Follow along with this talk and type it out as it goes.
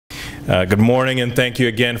Good morning, and thank you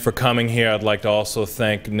again for coming here. I'd like to also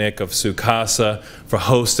thank Nick of Sukasa for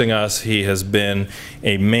hosting us. He has been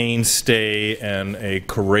a mainstay and a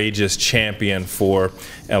courageous champion for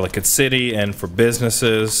Ellicott City and for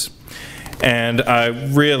businesses. And I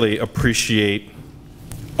really appreciate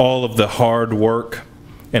all of the hard work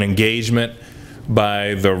and engagement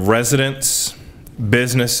by the residents,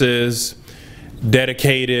 businesses,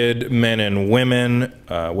 dedicated men and women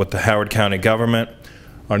with the Howard County government,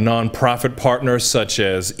 our nonprofit partners such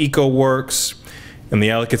as EcoWorks and the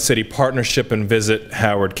Ellicott City Partnership and Visit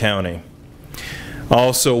Howard County. I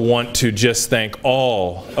also want to just thank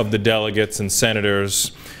all of the delegates and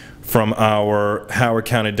senators from our Howard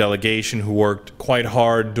County delegation who worked quite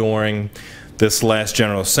hard during this last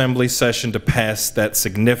General Assembly session to pass that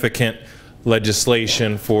significant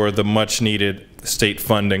legislation for the much needed state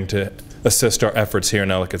funding to assist our efforts here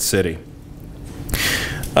in Ellicott City.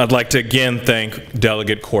 I'd like to again thank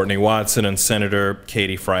Delegate Courtney Watson and Senator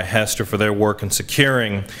Katie Fry-Hester for their work in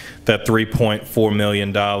securing that $3.4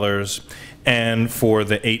 million and for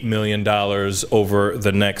the $8 million over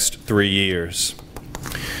the next 3 years.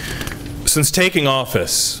 Since taking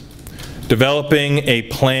office, developing a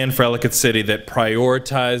plan for Ellicott City that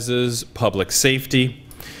prioritizes public safety,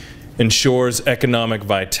 ensures economic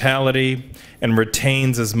vitality, and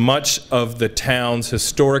retains as much of the town's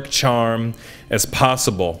historic charm as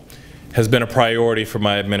possible has been a priority for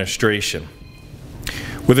my administration.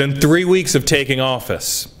 Within 3 weeks of taking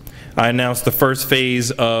office, I announced the first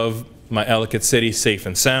phase of my Ellicott City Safe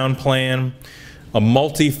and Sound plan, a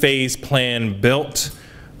multi-phase plan built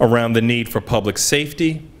around the need for public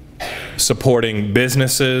safety, supporting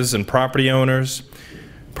businesses and property owners,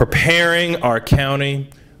 preparing our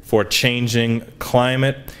county for a changing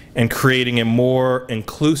climate, and creating a more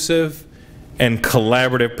inclusive and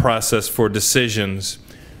collaborative process for decisions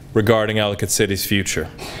regarding Ellicott City's future.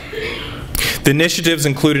 The initiatives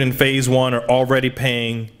included in Phase 1 are already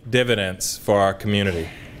paying dividends for our community.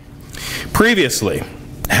 Previously,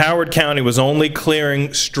 Howard County was only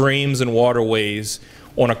clearing streams and waterways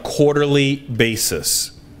on a quarterly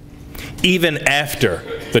basis, even after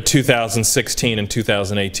the 2016 and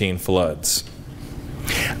 2018 floods.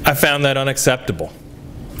 I found that unacceptable.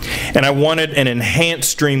 And I wanted an enhanced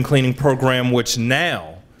stream cleaning program which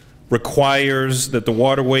now requires that the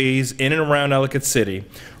waterways in and around Ellicott City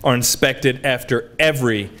are inspected after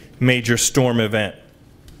every major storm event.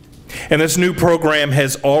 And this new program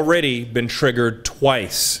has already been triggered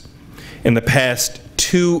twice in the past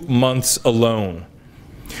 2 months alone,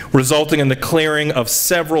 resulting in the clearing of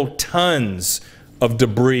several tons of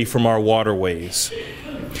debris from our waterways.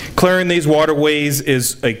 Clearing these waterways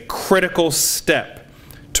is a critical step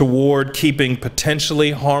toward keeping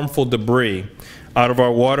potentially harmful debris out of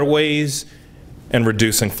our waterways and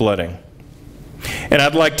reducing flooding. And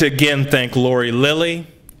I'd like to again thank Lori Lilly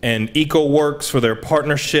and EcoWorks for their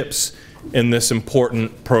partnerships in this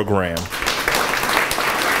important program.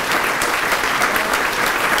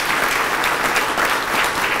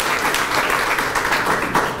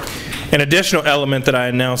 An additional element that I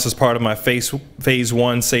announced as part of my Phase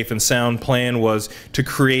 1 Safe and Sound plan was to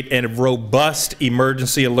create a robust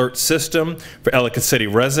emergency alert system for Ellicott City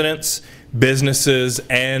residents, businesses,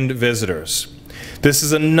 and visitors. This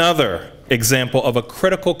is another example of a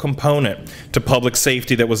critical component to public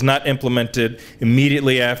safety that was not implemented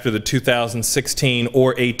immediately after the 2016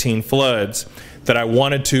 or 18 floods that I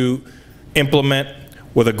wanted to implement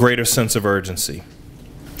with a greater sense of urgency.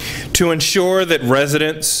 To ensure that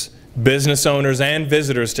residents, business owners, and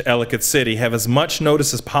visitors to Ellicott City have as much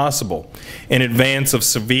notice as possible in advance of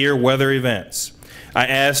severe weather events, I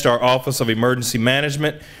asked our Office of Emergency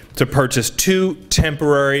Management to purchase 2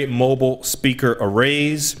 temporary mobile speaker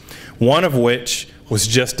arrays, one of which was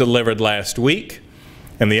just delivered last week,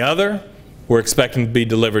 and the other we're expecting to be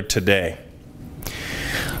delivered today.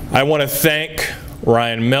 I want to thank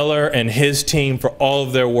Ryan Miller and his team for all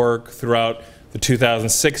of their work throughout the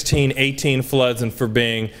 2016-18 floods and for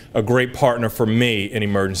being a great partner for me in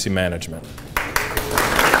emergency management.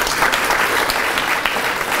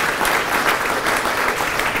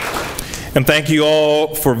 And thank you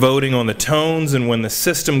all for voting on the tones, and when the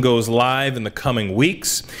system goes live in the coming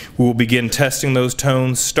weeks, we will begin testing those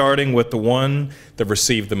tones, starting with the one that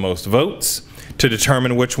received the most votes to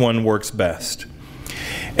determine which one works best.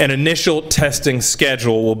 An initial testing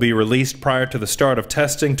schedule will be released prior to the start of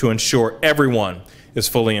testing to ensure everyone is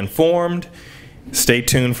fully informed. Stay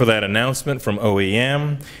tuned for that announcement from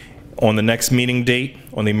OEM on the next meeting date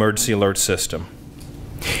on the emergency alert system.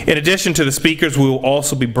 In addition to the speakers, we will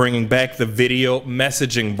also be bringing back the video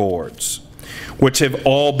messaging boards. which have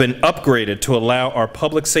all been upgraded to allow our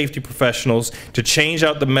public safety professionals to change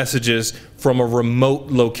out the messages from a remote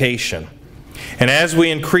location. And as we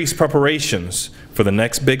increase preparations for the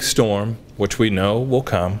next big storm, which we know will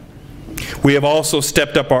come, we have also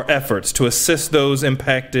stepped up our efforts to assist those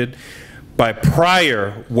impacted by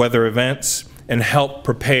prior weather events and help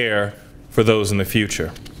prepare for those in the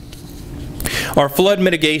future. Our Flood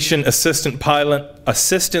Mitigation Assistance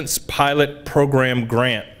Pilot Program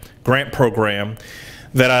grant program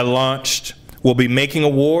that I launched will be making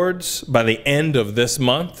awards by the end of this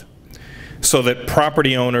month so that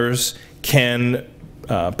property owners can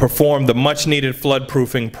perform the much-needed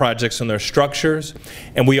flood-proofing projects in their structures,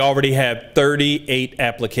 and we already have 38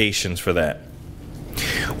 applications for that.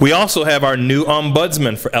 We also have our new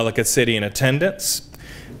ombudsman for Ellicott City in attendance,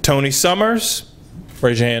 Tony Summers.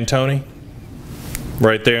 Raise your hand, Tony.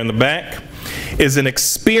 Right there in the back, is an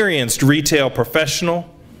experienced retail professional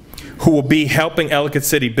who will be helping Ellicott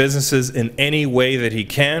City businesses in any way that he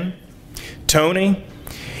can. Tony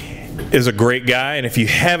is a great guy, and if you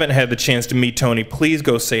haven't had the chance to meet Tony, please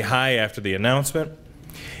go say hi after the announcement.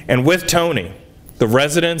 And with Tony, the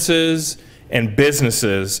residences and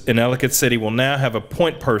businesses in Ellicott City will now have a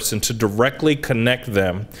point person to directly connect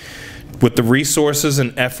them with the resources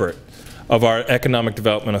and effort of our Economic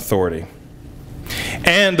Development Authority.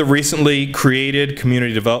 And the recently created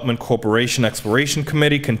Community Development Corporation Exploration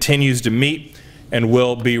Committee continues to meet and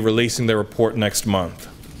will be releasing their report next month.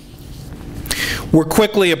 We're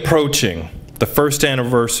quickly approaching the first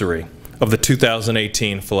anniversary of the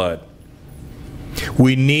 2018 flood.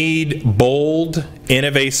 We need bold,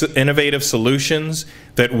 innovative solutions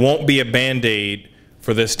that won't be a Band-Aid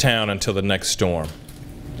for this town until the next storm.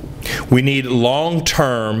 We need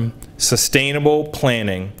long-term, sustainable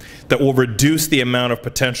planning that will reduce the amount of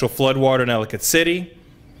potential floodwater in Ellicott City,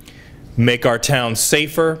 make our town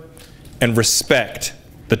safer, and respect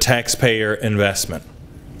the taxpayer investment.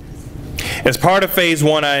 As part of Phase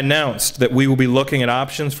 1, I announced that we will be looking at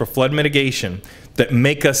options for flood mitigation that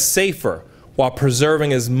make us safer while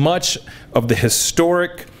preserving as much of the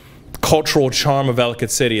historic, cultural charm of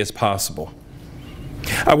Ellicott City as possible.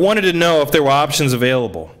 I wanted to know if there were options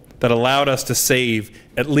available that allowed us to save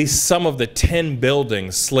at least some of the 10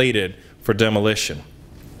 buildings slated for demolition.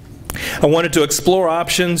 I wanted to explore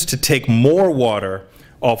options to take more water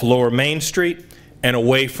off Lower Main Street and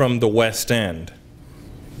away from the West End.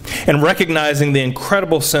 And recognizing the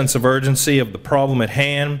incredible sense of urgency of the problem at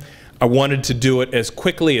hand, I wanted to do it as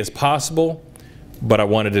quickly as possible, but I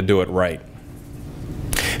wanted to do it right.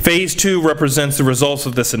 Phase 2 represents the results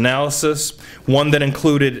of this analysis, one that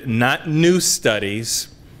included not new studies,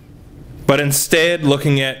 but instead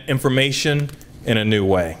looking at information in a new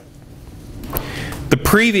way. The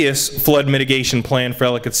previous flood mitigation plan for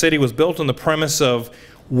Ellicott City was built on the premise of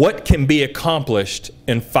what can be accomplished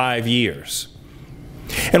in 5 years.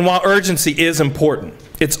 And while urgency is important,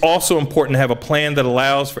 it's also important to have a plan that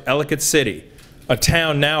allows for Ellicott City, a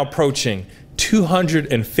town now approaching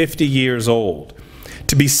 250 years old,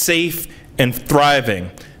 to be safe and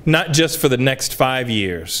thriving, not just for the next 5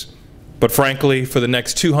 years, but frankly for the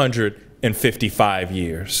next 255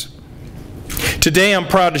 years. Today I'm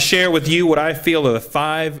proud to share with you what I feel are the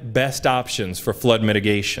 5 best options for flood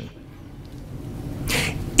mitigation.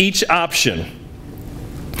 Each option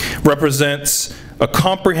represents a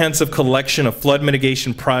comprehensive collection of flood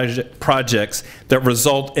mitigation projects that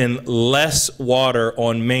result in less water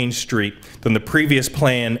on Main Street than the previous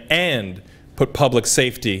plan and put public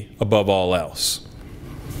safety above all else.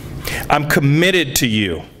 I'm committed to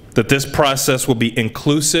you that this process will be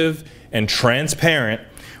inclusive and transparent,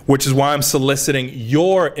 which is why I'm soliciting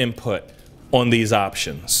your input on these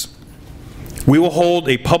options. We will hold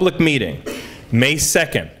a public meeting May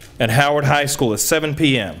 2nd at Howard High School at 7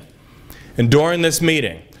 p.m. And during this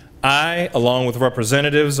meeting, I, along with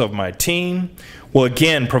representatives of my team, will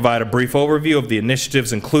again provide a brief overview of the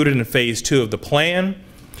initiatives included in Phase 2 of the plan,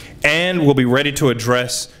 and we'll be ready to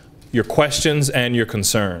address your questions and your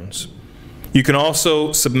concerns. You can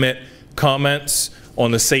also submit comments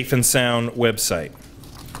on the Safe and Sound website.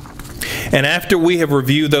 And after we have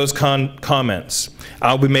reviewed those comments,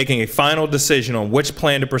 I'll be making a final decision on which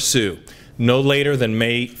plan to pursue, no later than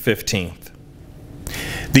May 15th.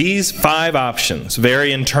 These 5 options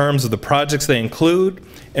vary in terms of the projects they include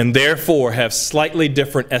and therefore have slightly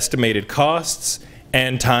different estimated costs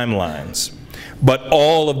and timelines. But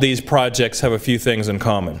all of these projects have a few things in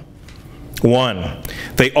common. 1,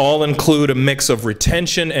 they all include a mix of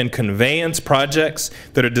retention and conveyance projects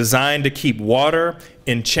that are designed to keep water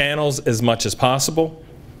in channels as much as possible.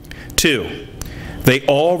 2, they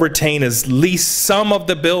all retain at least some of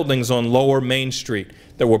the buildings on Lower Main Street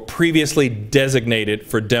that were previously designated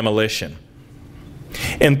for demolition.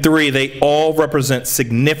 And 3, they all represent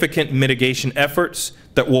significant mitigation efforts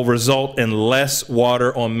that will result in less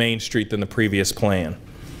water on Main Street than the previous plan.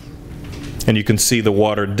 And you can see the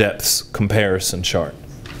water depths comparison chart.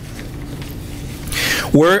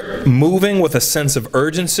 We're moving with a sense of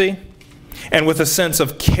urgency and with a sense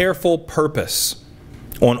of careful purpose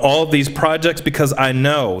on all of these projects, because I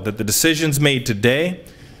know that the decisions made today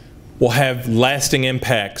will have lasting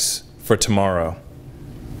impacts for tomorrow.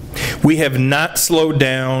 We have not slowed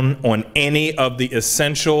down on any of the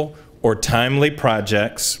essential or timely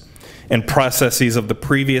projects and processes of the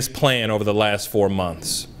previous plan over the last 4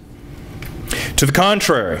 months. To the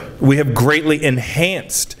contrary, we have greatly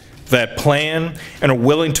enhanced that plan and are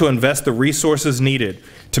willing to invest the resources needed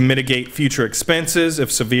to mitigate future expenses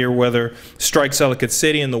if severe weather strikes Ellicott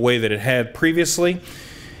City in the way that it had previously,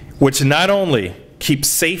 which not only keeps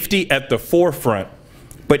safety at the forefront,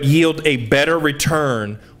 but yield a better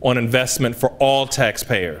return on investment for all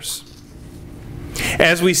taxpayers.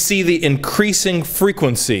 As we see the increasing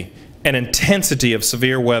frequency and intensity of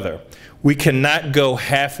severe weather, we cannot go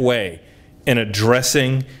halfway in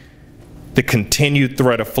addressing the continued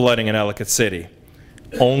threat of flooding in Ellicott City,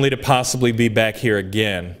 only to possibly be back here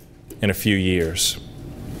again in a few years.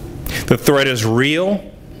 The threat is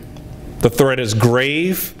real, the threat is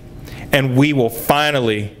grave, and we will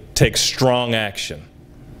finally take strong action.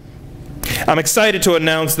 I'm excited to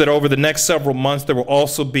announce that over the next several months there will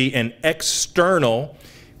also be an external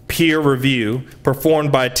peer review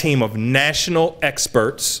performed by a team of national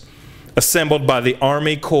experts assembled by the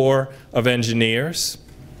Army Corps of Engineers.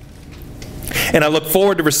 And I look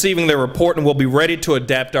forward to receiving their report, and we'll be ready to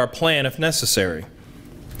adapt our plan if necessary.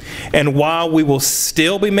 And while we will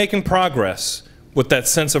still be making progress with that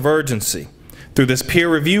sense of urgency, through this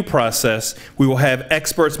peer review process, we will have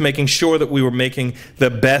experts making sure that we were making the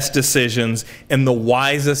best decisions and the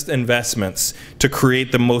wisest investments to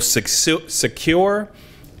create the most secure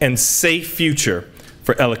and safe future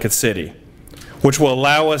for Ellicott City, which will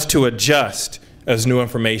allow us to adjust as new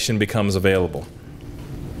information becomes available.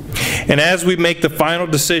 And as we make the final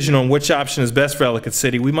decision on which option is best for Ellicott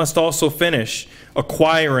City, we must also finish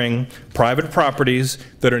acquiring private properties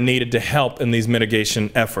that are needed to help in these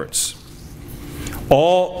mitigation efforts.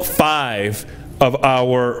 All 5 of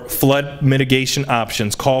our flood mitigation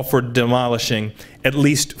options call for demolishing at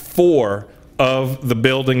least 4 of the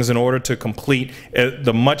buildings in order to complete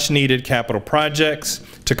the much-needed capital projects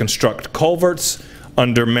to construct culverts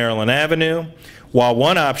under Maryland Avenue, while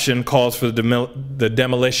one option calls for the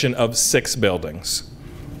demolition of 6 buildings.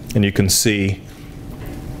 And you can see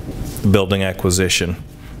the building acquisition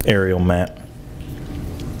aerial map.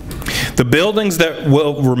 The buildings that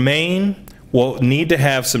will remain will need to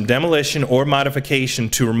have some demolition or modification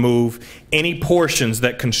to remove any portions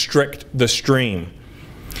that constrict the stream.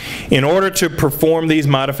 In order to perform these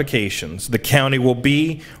modifications, the county will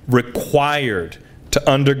be required to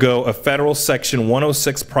undergo a federal Section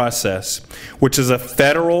 106 process, which is a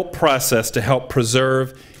federal process to help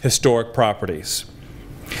preserve historic properties.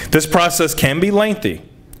 This process can be lengthy,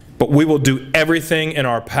 but we will do everything in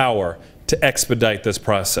our power to expedite this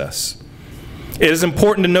process. It is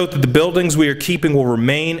important to note that the buildings we are keeping will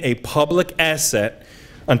remain a public asset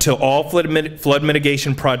until all flood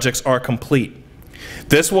mitigation projects are complete.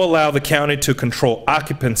 This will allow the county to control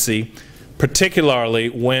occupancy, particularly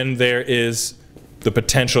when there is the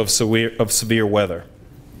potential of severe weather.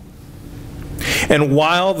 And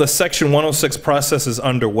while the Section 106 process is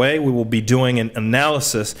underway, we will be doing an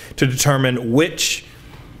analysis to determine which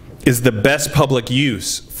is the best public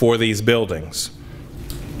use for these buildings.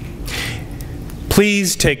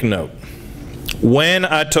 Please take note, when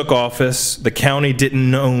I took office, the county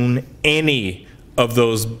didn't own any of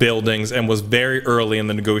those buildings and was very early in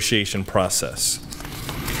the negotiation process.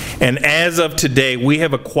 And as of today, we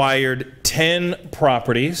have acquired 10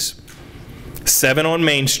 properties, 7 on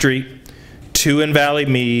Main Street, 2 in Valley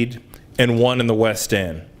Mead, and 1 in the West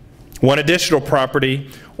End. 1 additional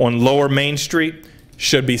property on Lower Main Street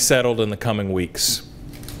should be settled in the coming weeks.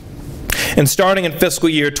 And starting in fiscal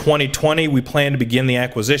year 2020, we plan to begin the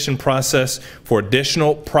acquisition process for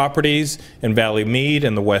additional properties in Valley Mead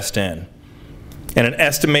and the West End. And an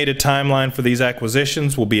estimated timeline for these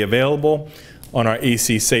acquisitions will be available on our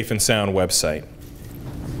EC Safe and Sound website.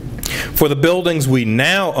 For the buildings we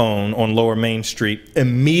now own on Lower Main Street,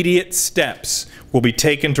 immediate steps will be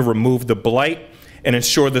taken to remove the blight and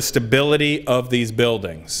ensure the stability of these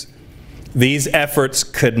buildings. These efforts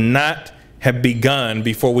could not have begun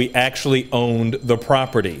before we actually owned the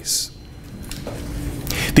properties.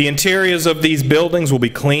 The interiors of these buildings will be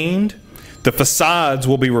cleaned, the facades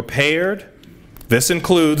will be repaired, This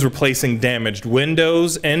includes replacing damaged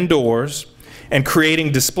windows and doors and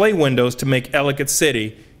creating display windows to make Ellicott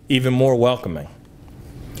City even more welcoming.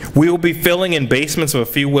 We will be filling in basements of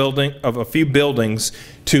a few buildings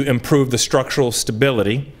to improve the structural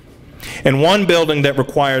stability. And one building that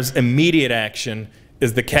requires immediate action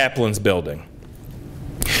is the Kaplan's building.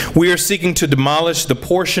 We are seeking to demolish the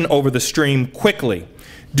portion over the stream quickly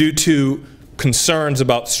due to concerns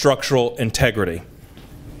about structural integrity.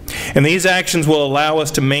 And these actions will allow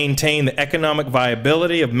us to maintain the economic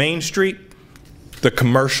viability of Main Street, the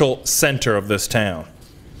commercial center of this town.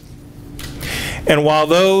 And while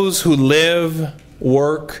those who live,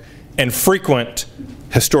 work, and frequent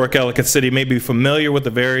historic Ellicott City may be familiar with the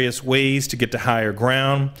various ways to get to higher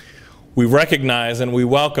ground, we recognize and we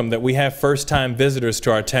welcome that we have first-time visitors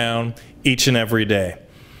to our town each and every day.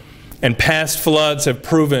 And past floods have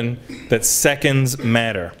proven that seconds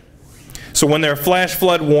matter. So when there are flash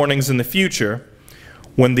flood warnings in the future,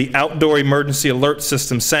 when the outdoor emergency alert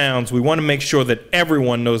system sounds, we want to make sure that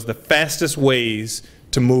everyone knows the fastest ways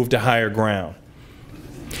to move to higher ground.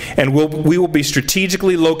 And we will be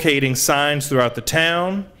strategically locating signs throughout the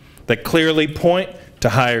town that clearly point to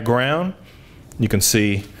higher ground. You can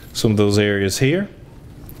see some of those areas here.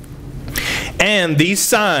 And these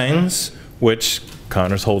signs, which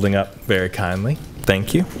Connor's holding up very kindly,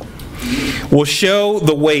 thank you, will show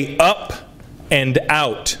the way up and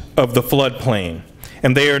out of the floodplain.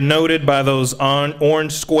 And they are noted by those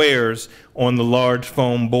orange squares on the large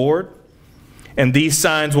foam board. And these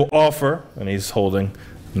signs will offer, and he's holding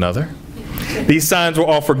another, these signs will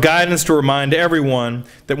offer guidance to remind everyone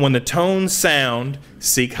that when the tones sound,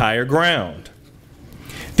 seek higher ground.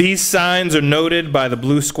 These signs are noted by the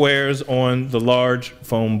blue squares on the large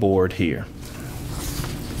foam board here.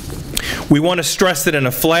 We want to stress that in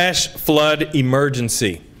a flash flood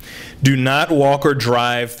emergency, do not walk or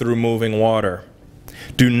drive through moving water.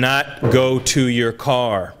 Do not go to your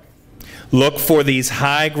car. Look for these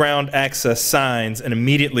high ground access signs and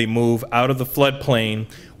immediately move out of the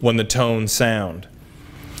floodplain when the tones sound.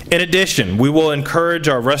 In addition, we will encourage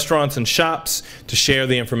our restaurants and shops to share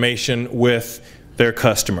the information with their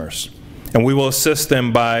customers. And we will assist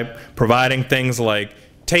them by providing things like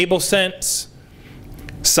table scents,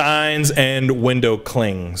 signs, and window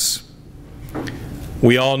clings.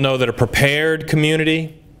 We all know that a prepared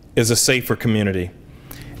community is a safer community.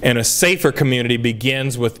 And a safer community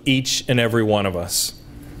begins with each and every one of us.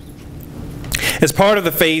 As part of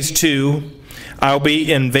the Phase 2, I'll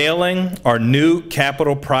be unveiling our new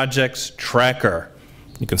capital projects tracker.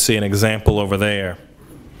 You can see an example over there.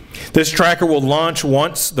 This tracker will launch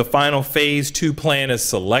once the final Phase 2 plan is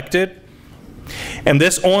selected. And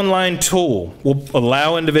this online tool will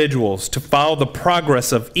allow individuals to follow the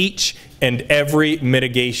progress of each and every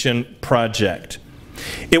mitigation project.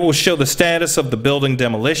 It will show the status of the building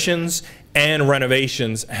demolitions and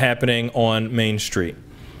renovations happening on Main Street.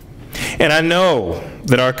 And I know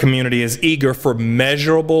that our community is eager for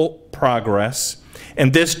measurable progress,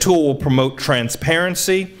 and this tool will promote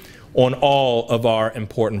transparency on all of our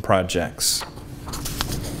important projects.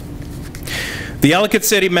 The Ellicott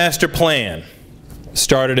City Master Plan,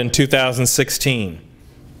 started in 2016,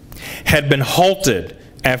 had been halted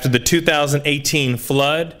after the 2018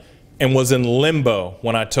 flood and was in limbo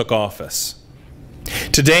when I took office.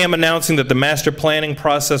 Today I'm announcing that the master planning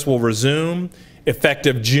process will resume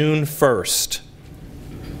effective June 1st.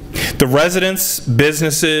 The residents,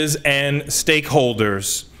 businesses, and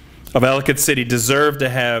stakeholders of Ellicott City deserve to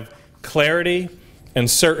have clarity and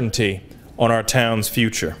certainty on our town's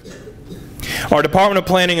future. Our Department of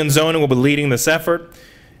Planning and Zoning will be leading this effort,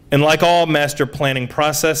 and like all master planning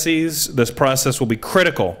processes, this process will be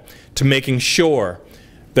critical to making sure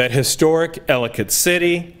that historic Ellicott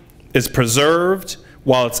City is preserved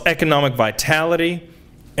while its economic vitality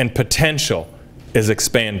and potential is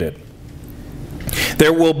expanded.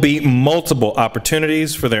 There will be multiple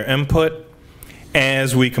opportunities for their input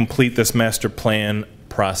as we complete this master plan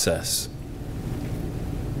process.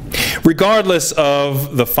 Regardless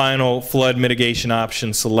of the final flood mitigation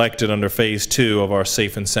option selected under Phase 2 of our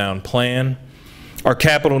Safe and Sound plan, our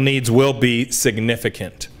capital needs will be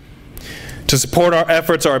significant. To support our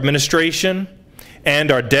efforts, our administration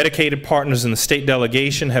and our dedicated partners in the state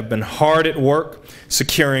delegation have been hard at work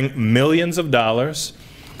securing millions of dollars,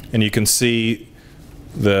 and you can see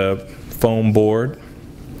the foam board,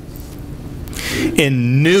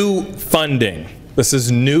 in new funding. This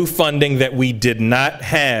is new funding that we did not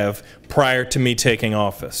have prior to me taking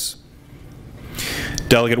office.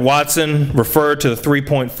 Delegate Watson referred to the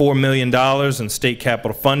 $3.4 million in state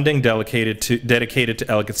capital funding dedicated to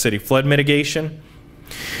Ellicott City flood mitigation.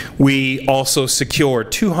 We also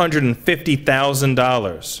secured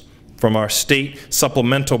 $250,000 from our state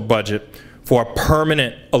supplemental budget for a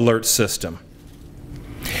permanent alert system.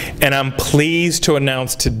 And I'm pleased to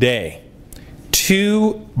announce today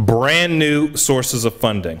 2 brand new sources of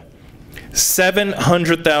funding.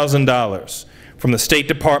 $700,000 from the State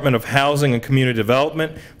Department of Housing and Community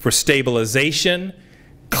Development for stabilization,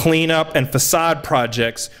 cleanup, and facade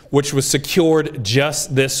projects, which was secured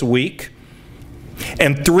just this week,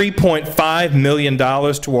 and $3.5 million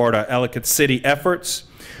toward our Ellicott City efforts.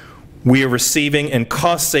 We are receiving in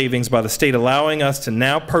cost savings by the state, allowing us to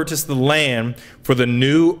now purchase the land for the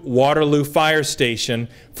new Waterloo Fire Station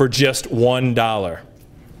for just $1.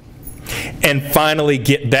 And finally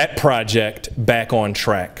get that project back on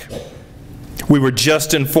track. We were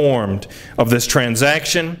just informed of this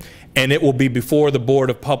transaction, and it will be before the Board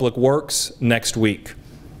of Public Works next week.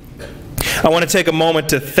 I want to take a moment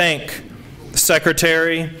to thank the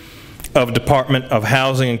Secretary of Department of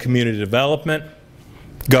Housing and Community Development,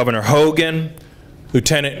 Governor Hogan,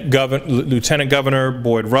 Lieutenant Governor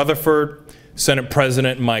Boyd Rutherford, Senate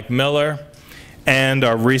President Mike Miller, and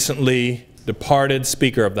our recently departed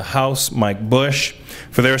Speaker of the House, Mike Bush,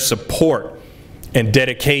 for their support and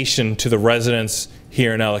dedication to the residents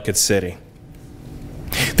here in Ellicott City.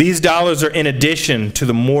 These dollars are in addition to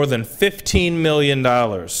the more than $15 million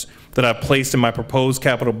that I've placed in my proposed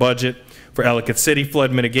capital budget for Ellicott City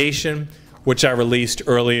flood mitigation, which I released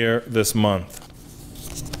earlier this month.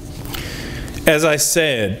 As I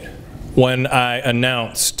said when I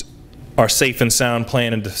announced our Safe and Sound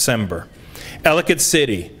plan in December, Ellicott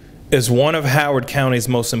City is one of Howard County's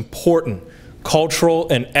most important cultural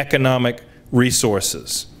and economic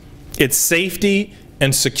resources. Its safety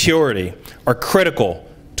and security are critical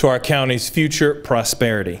to our county's future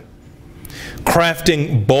prosperity.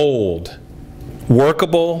 Crafting bold,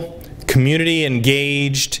 workable,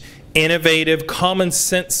 community-engaged, innovative,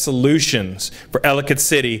 common-sense solutions for Ellicott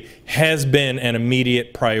City has been an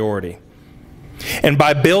immediate priority. And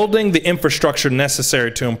by building the infrastructure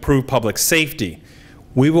necessary to improve public safety,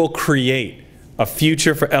 we will create a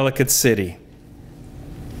future for Ellicott City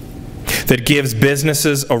that gives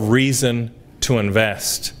businesses a reason to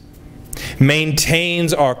invest,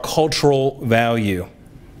 maintains our cultural value,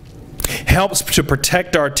 helps to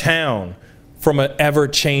protect our town from an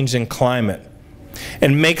ever-changing climate,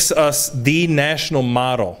 and makes us the national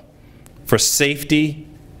model for safety,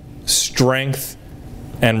 strength,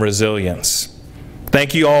 and resilience.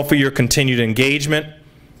 Thank you all for your continued engagement,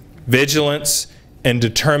 vigilance, and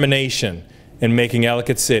determination in making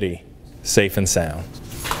Ellicott City safe and sound.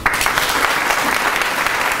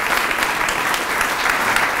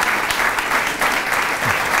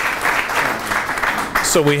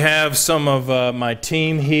 So we have some of my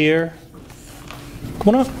team here.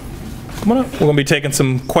 Come on up. Come on up. We're going to be taking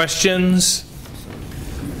some questions.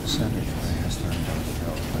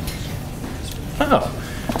 Oh.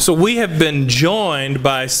 So we have been joined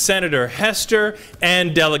by Senator Hester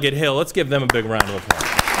and Delegate Hill. Let's give them a big round of applause.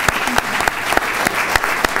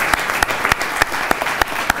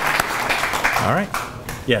 All right.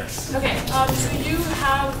 Yes. Okay. So you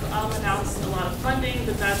have announced a lot of funding,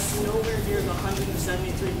 but that's nowhere near the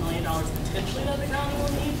 $173 million potentially that the county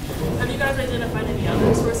will need. Have you guys identified any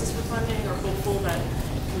other sources for funding, or hopeful that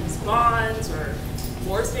these bonds, or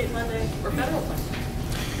more state funding, or federal funding?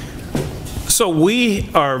 So we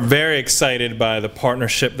are very excited by the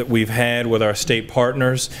partnership that we've had with our state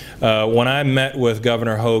partners. When I met with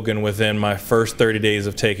Governor Hogan within my first 30 days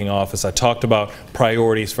of taking office, I talked about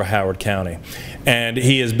priorities for Howard County. And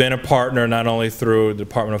he has been a partner not only through the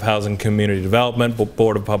Department of Housing and Community Development, but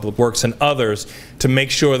Board of Public Works and others, to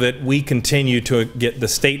make sure that we continue to get the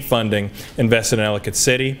state funding invested in Ellicott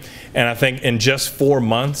City. And I think in just 4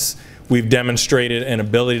 months, we've demonstrated an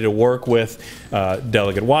ability to work with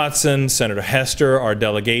Delegate Watson, Senator Hester, our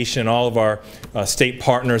delegation, all of our state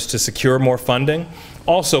partners to secure more funding.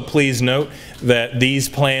 Also, please note that these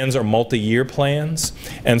plans are multi-year plans,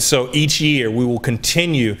 and so each year we will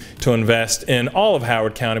continue to invest in all of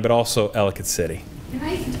Howard County, but also Ellicott City. Can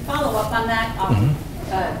I follow up on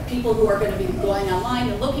that? People who are going to be going online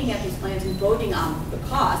and looking at these plans and voting on the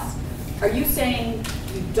costs, are you saying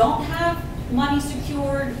you don't have money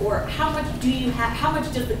secured, or how much do you have? How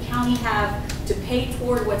much does the county have to pay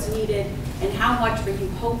toward what's needed, and how much are you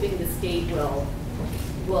hoping the state will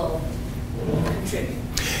contribute?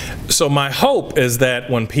 So my hope is that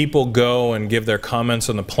when people go and give their comments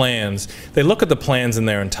on the plans, they look at the plans in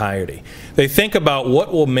their entirety. They think about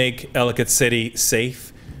what will make Ellicott City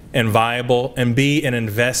safe and viable, and B, an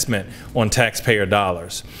investment on taxpayer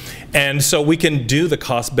dollars. And so we can do the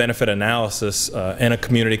cost-benefit analysis in a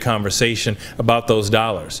community conversation about those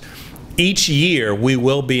dollars. Each year, we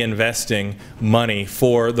will be investing money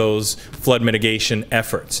for those flood mitigation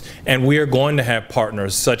efforts. And we are going to have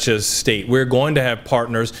partners such as state. We're going to have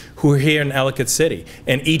partners who are here in Ellicott City.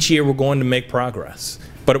 And each year, we're going to make progress.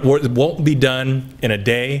 But it won't be done in a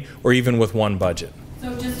day or even with one budget.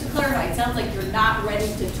 So just to clarify, it sounds like you're not ready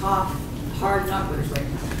to talk hard numbers right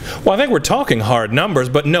now. Well, I think we're talking hard numbers,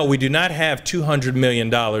 but no, we do not have $200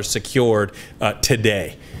 million secured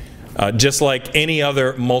today. Just like any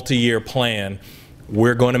other multi-year plan,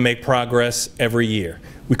 we're going to make progress every year.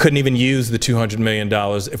 We couldn't even use the $200 million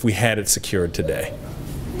if we had it secured today.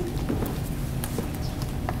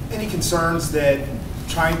 Any concerns that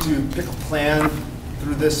trying to pick a plan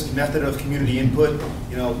through this method of community input,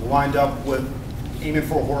 you know, wind up with aiming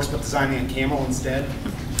for a horse but designing a camel instead?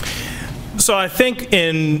 So I think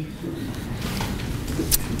in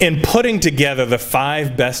putting together the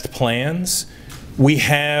 5 best plans, we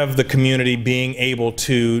have the community being able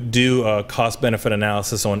to do a cost-benefit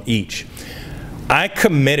analysis on each. I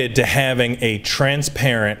committed to having a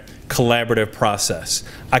transparent, collaborative process.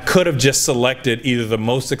 I could have just selected either the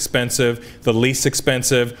most expensive, the least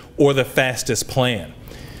expensive, or the fastest plan.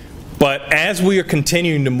 But as we are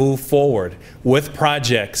continuing to move forward with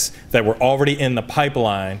projects that were already in the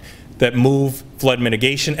pipeline that move flood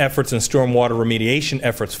mitigation efforts and stormwater remediation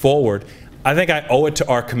efforts forward, I think I owe it to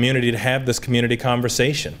our community to have this community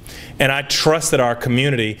conversation. And I trust that our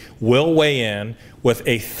community will weigh in with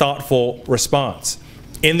a thoughtful response.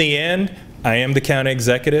 In the end, I am the county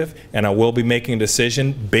executive, and I will be making a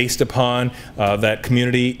decision based upon that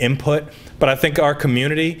community input. But I think our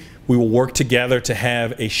community, we will work together to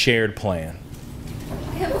have a shared plan.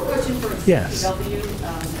 I have a question for Yes. DPW.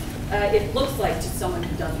 It looks like, to someone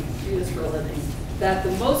who doesn't do this for a living, that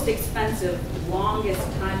the most expensive, longest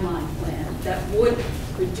timeline plan that would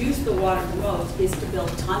reduce the water the most is to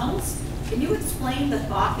build tunnels. Can you explain the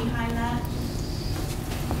thought behind that?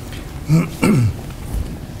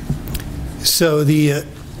 So the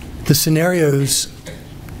scenarios,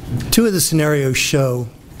 2 of the scenarios show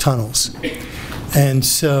tunnels, and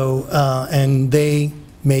so and they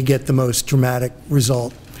may get the most dramatic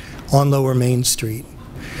result on Lower Main Street.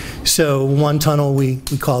 So one tunnel we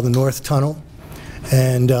call the North Tunnel,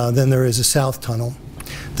 and then there is a South Tunnel.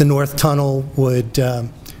 The North Tunnel would,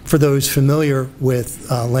 for those familiar with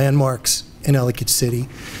landmarks in Ellicott City,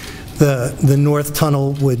 the North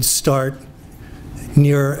Tunnel would start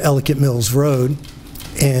near Ellicott Mills Road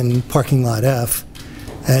in parking lot F,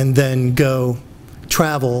 and then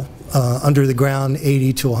travel under the ground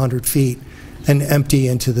 80 to 100 feet and empty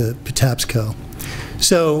into the Patapsco.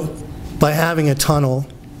 So by having a tunnel,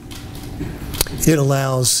 it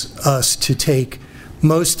allows us to take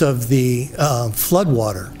most of the flood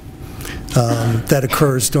water that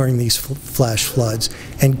occurs during these flash floods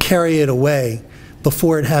and carry it away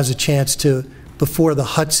before it has a chance to, before the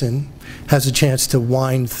Hudson has a chance to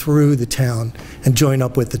wind through the town and join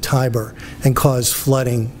up with the Tiber and cause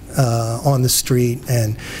flooding on the street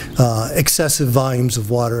and excessive volumes of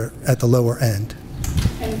water at the lower end.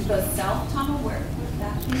 And the South Tunnel, where would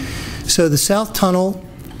that be? So the South Tunnel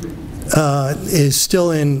is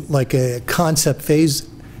still in like a concept phase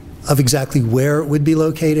of exactly where it would be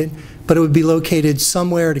located, but it would be located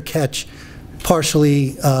somewhere to catch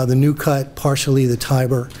partially the New Cut, partially the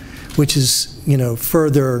Tiber, which is, you know,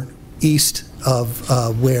 further east of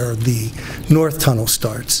where the North Tunnel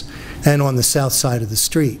starts, and on the south side of the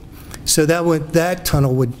street. So that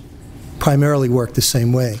tunnel would primarily work the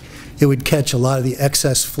same way. It would catch a lot of the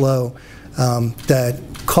excess flow that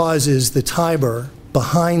causes the Tiber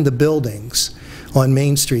behind the buildings on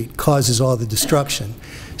Main Street, causes all the destruction.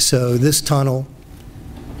 So this tunnel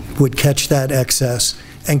would catch that excess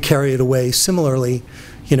and carry it away similarly,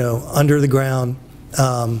 you know, under the ground,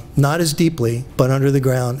 not as deeply, but under the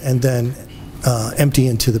ground, and then empty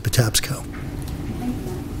into the Patapsco.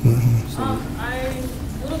 I'm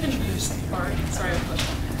a little confused. Sorry,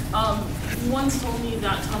 you once told me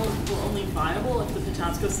that tunnels were only viable if the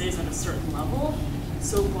Patapsco stays at a certain level.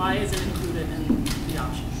 So why is it included in the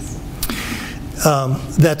options?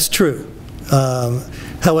 That's true.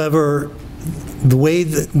 However, the way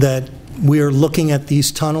that we are looking at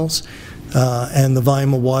these tunnels and the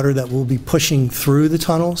volume of water that will be pushing through the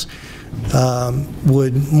tunnels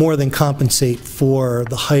would more than compensate for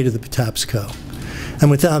the height of the Patapsco. And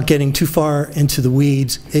without getting too far into the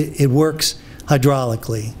weeds, it works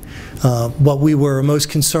hydraulically. What we were most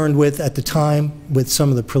concerned with at the time, with some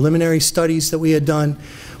of the preliminary studies that we had done,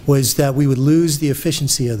 was that we would lose the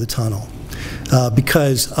efficiency of the tunnel.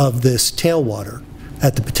 because of this tailwater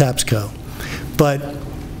at the Patapsco. But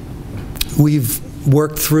we've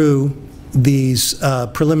worked through these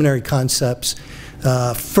preliminary concepts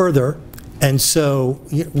further, and so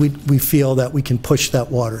we feel that we can push that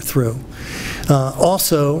water through.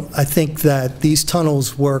 Also, I think that these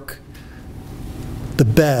tunnels work the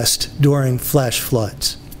best during flash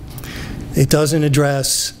floods. It doesn't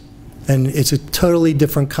address, and it's a totally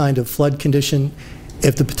different kind of flood condition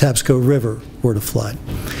if the Patapsco River were to flood.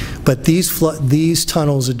 But these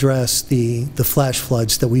tunnels address the flash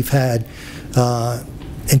floods that we've had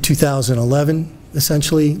in 2011,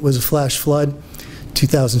 essentially, was a flash flood,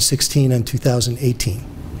 2016 and 2018.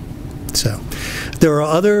 So there are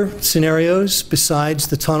other scenarios besides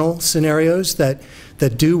the tunnel scenarios that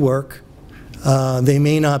do work. They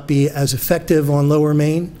may not be as effective on Lower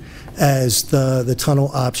Main as the tunnel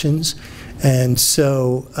options. And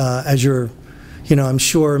so as I'm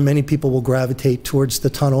sure many people will gravitate towards the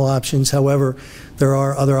tunnel options. However, there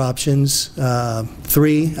are other options.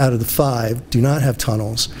 3 out of the 5 do not have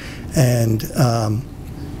tunnels, and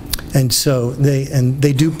so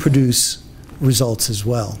they do produce results as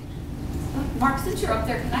well. Mark, since you're up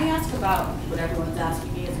there, can I ask about what everyone's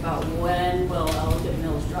asking me is about when will Ellicott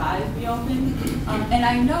Mills Drive be open? And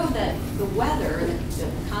I know that the weather,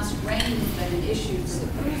 the constant rain has been an issue for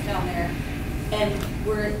the crews down there. And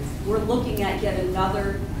we're looking at yet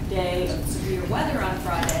another day of severe weather on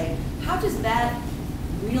Friday. How does that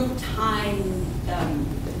real-time,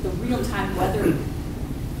 the real-time weather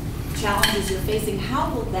challenges you're facing,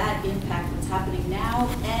 how will that impact what's happening now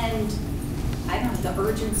and, I don't know, the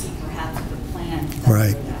urgency perhaps of the plan?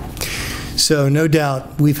 Right. So no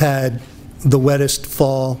doubt we've had the wettest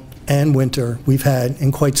fall and winter we've had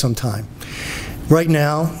in quite some time. Right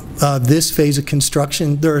now, this phase of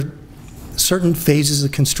construction, there are certain phases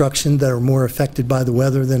of construction that are more affected by the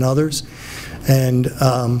weather than others, and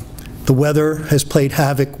the weather has played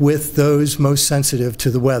havoc with those most sensitive to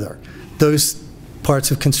the weather, those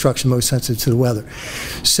parts of construction most sensitive to the weather.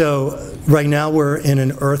 So right now we're in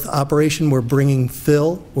an earth operation. We're bringing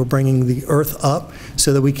fill, we're bringing the earth up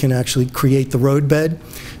so that we can actually create the road bed.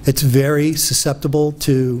 It's very susceptible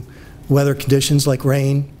to weather conditions like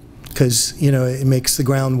rain, because it makes the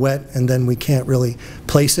ground wet and then we can't really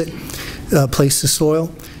place the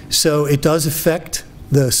soil. So it does affect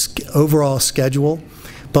the overall schedule,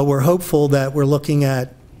 but we're hopeful that we're looking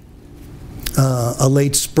at a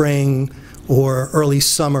late spring or early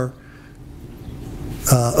summer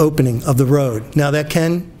opening of the road. Now that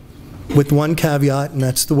can, with one caveat, and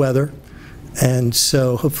that's the weather. And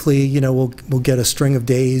so hopefully, we'll get a string of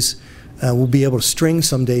days. We'll be able to string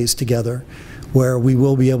some days together where we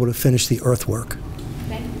will be able to finish the earthwork.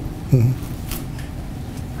 Thank you. Mm-hmm.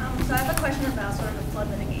 So I have a question about sort of the flood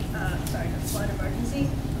emergency.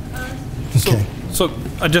 Okay. So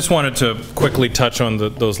I just wanted to quickly touch on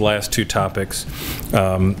those last 2 topics.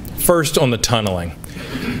 First, on the tunneling.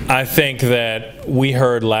 I think that we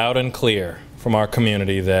heard loud and clear from our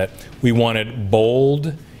community that we wanted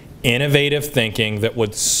bold, innovative thinking that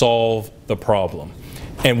would solve the problem.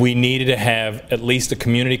 And we needed to have at least a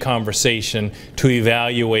community conversation to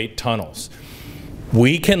evaluate tunnels.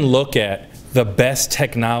 We can look at the best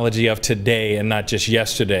technology of today and not just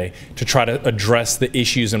yesterday to try to address the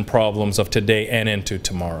issues and problems of today and into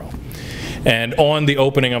tomorrow. And on the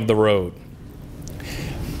opening of the road,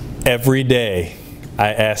 every day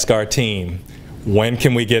I ask our team, when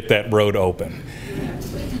can we get that road open?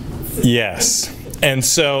 Yes. And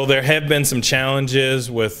so there have been some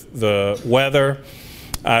challenges with the weather.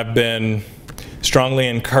 I've been strongly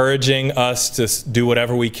encouraging us to do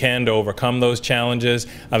whatever we can to overcome those challenges.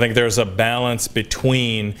 I think there's a balance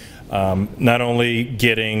between not only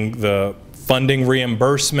getting the funding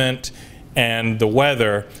reimbursement and the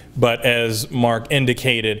weather, but as Mark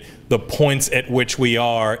indicated, the points at which we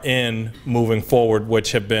are in moving forward,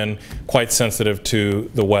 which have been quite sensitive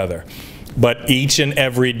to the weather. But each and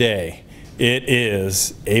every day, it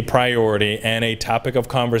is a priority and a topic of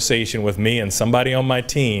conversation with me and somebody on my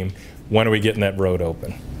team. When are we getting that road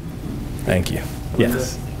open? Thank you.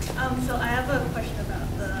 Yes. So I have a question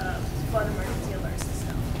about the flood emergency alert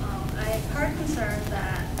system. I've heard concerns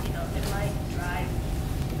that it might drive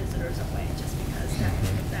visitors away just because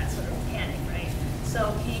that sort of panic, right?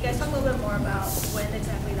 So can you guys talk a little bit more about when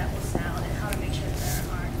exactly that will sound and how to make sure there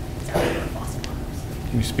aren't exactly false alarms?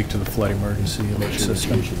 Can you speak to the flood emergency alert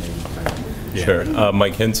system? Yeah. Sure.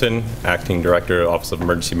 Mike Hinson, Acting Director, Office of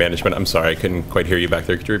Emergency Management. I'm sorry, I couldn't quite hear you back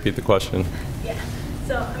there. Could you repeat the question? Yeah.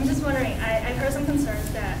 So I'm just wondering, I've heard some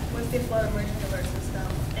concerns that with the flood emergency alert system,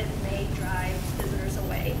 it may drive visitors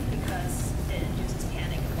away because it induces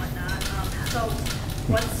panic and whatnot. So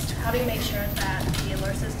how do you make sure that the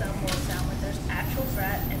alert system will sound when there's actual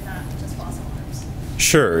threat and not just false alarms?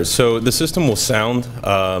 Sure. So the system will sound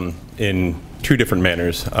in two different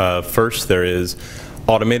manners. First, there is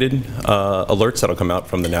automated alerts that will come out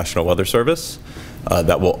from the National Weather Service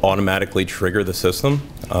that will automatically trigger the system.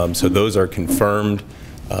 So those are confirmed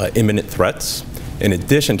imminent threats. In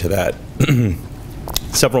addition to that,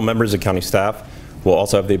 several members of county staff will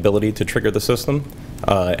also have the ability to trigger the system,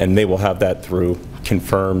 and they will have that through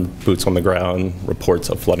confirmed boots on the ground reports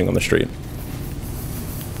of flooding on the street.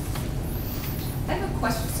 I have a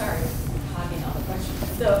question, sorry, hogging all the questions.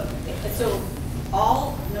 So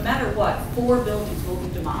all, no matter what, 4 buildings will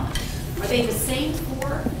be demolished. Are they the same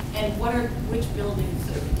 4? And which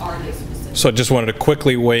buildings are they specifically? So I just wanted to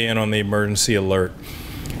quickly weigh in on the emergency alert.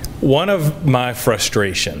 One of my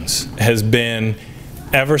frustrations has been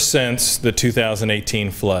ever since the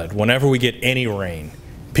 2018 flood, whenever we get any rain,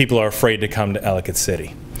 people are afraid to come to Ellicott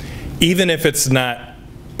City, even if it's not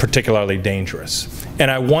particularly dangerous.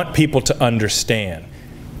 And I want people to understand,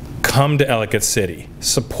 come to Ellicott City,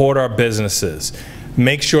 support our businesses,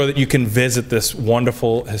 make sure that you can visit this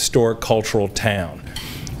wonderful historic cultural town.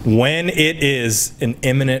 When it is an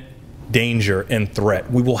imminent danger and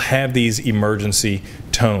threat, we will have these emergency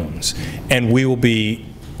tones, and we will be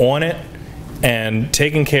on it and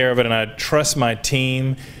taking care of it, and I trust my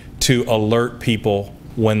team to alert people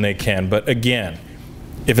when they can. But again,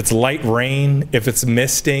 if it's light rain, if it's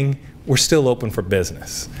misting, we're still open for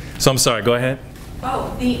business. So I'm sorry, go ahead.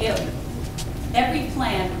 Oh, every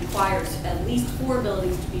plan requires at least 4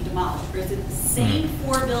 buildings to be demolished. Or is it the same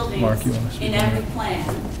 4 buildings in every plan?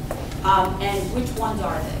 And which ones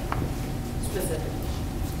are they specifically?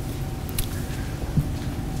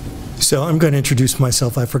 So I'm going to introduce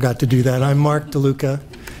myself. I forgot to do that. I'm Mark DeLuca.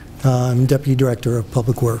 I'm Deputy Director of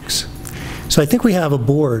Public Works. So I think we have a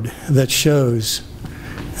board that shows,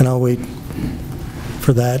 and I'll wait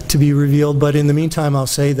for that to be revealed, but in the meantime I'll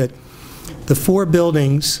say that the 4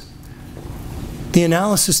 buildings, the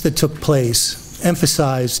analysis that took place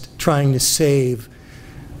emphasized trying to save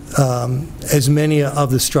as many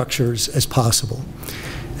of the structures as possible.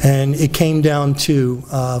 And it came down to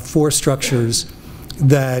 4 structures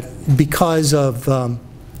that, because of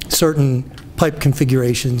certain pipe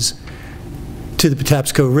configurations to the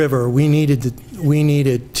Patapsco River, we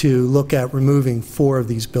needed to look at removing 4 of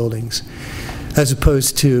these buildings as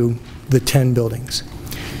opposed to the 10 buildings.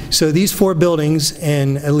 So these 4 buildings,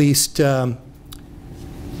 and at least 4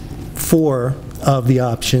 of the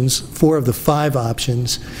options, 4 of the 5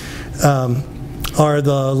 options, are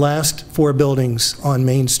the last 4 buildings on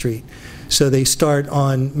Main Street. So they start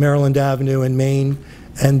on Maryland Avenue in Maine,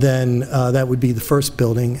 and then that would be the first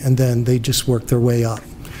building, and then they just work their way up.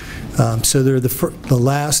 So they're the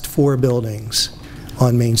last 4 buildings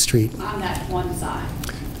on Main Street. On that one side?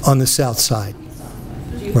 On the south side.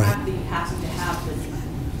 Do you have to have the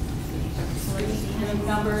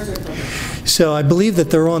numbers or the... So I believe that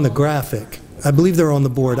they're on the graphic. I believe they're on the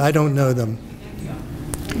board. I don't know them.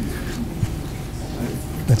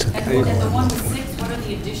 That's okay. And the one with 6, what are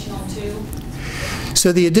the additional 2?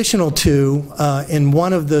 So the additional 2, in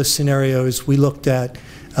one of the scenarios, we looked at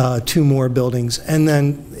 2 more buildings, and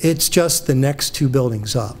then it's just the next 2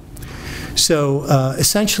 buildings up. So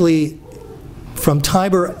essentially, from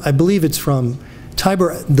Tiber, I believe it's from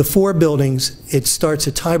Tiber, the 4 buildings, it starts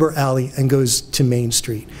at Tiber Alley and goes to Main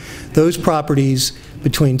Street. Those properties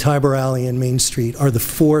between Tiber Alley and Main Street are the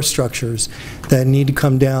 4 structures that need to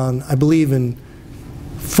come down, I believe, in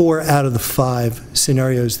 4 out of the 5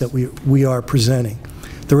 scenarios that we are presenting.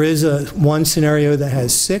 There is one scenario that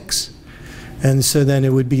has 6, and so then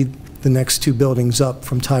it would be the next 2 buildings up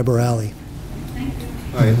from Tiber Alley. Thank you.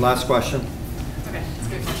 All right, last question. Okay, that's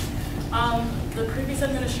good. The previous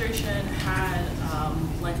administration had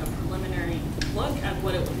like a preliminary look at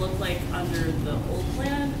what it would look like under the old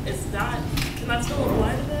plan. Can that still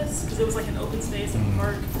apply to this? Because it was like an open space and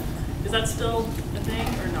park. Is that still a thing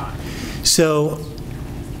or not? So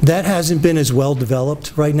that hasn't been as well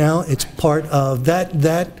developed right now. It's part of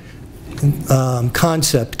that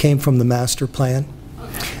concept came from the master plan.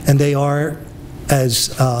 Okay. And they are,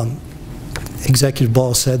 as Executive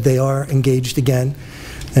Ball said, they are engaged again,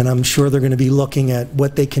 and I'm sure they're going to be looking at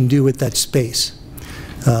what they can do with that space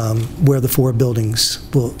where the 4 buildings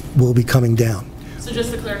will be coming down. So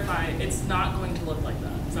just to clarify, it's not going to look like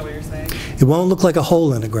that. Is that what you're saying? It won't look like a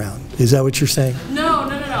hole in the ground. Is that what you're saying? No.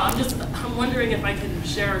 I'm wondering if I can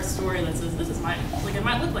share a story that says this is it might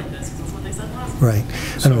look like this because that's what they said last time. Right.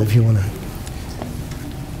 I don't know if you want to.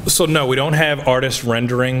 So no, we don't have artist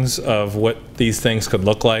renderings of what these things could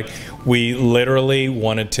look like. We literally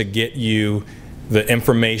wanted to get you the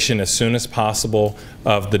information as soon as possible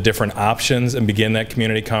of the different options and begin that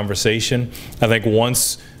community conversation. I think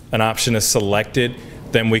once an option is selected,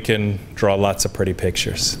 then we can draw lots of pretty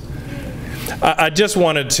pictures. I just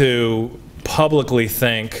wanted to publicly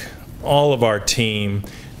thank all of our team.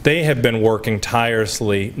 They have been working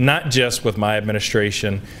tirelessly, not just with my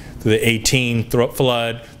administration, through the 18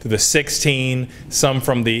 flood, through the 16, some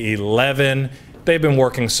from the 11. They've been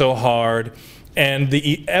working so hard. And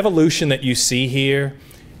the evolution that you see here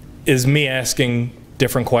is me asking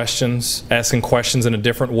different questions, asking questions in a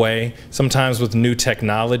different way, sometimes with new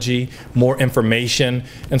technology, more information.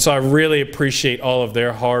 And so I really appreciate all of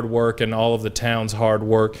their hard work and all of the town's hard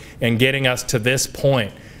work in getting us to this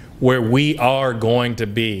point where we are going to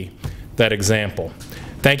be that example.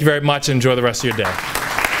 Thank you very much and enjoy the rest of your day.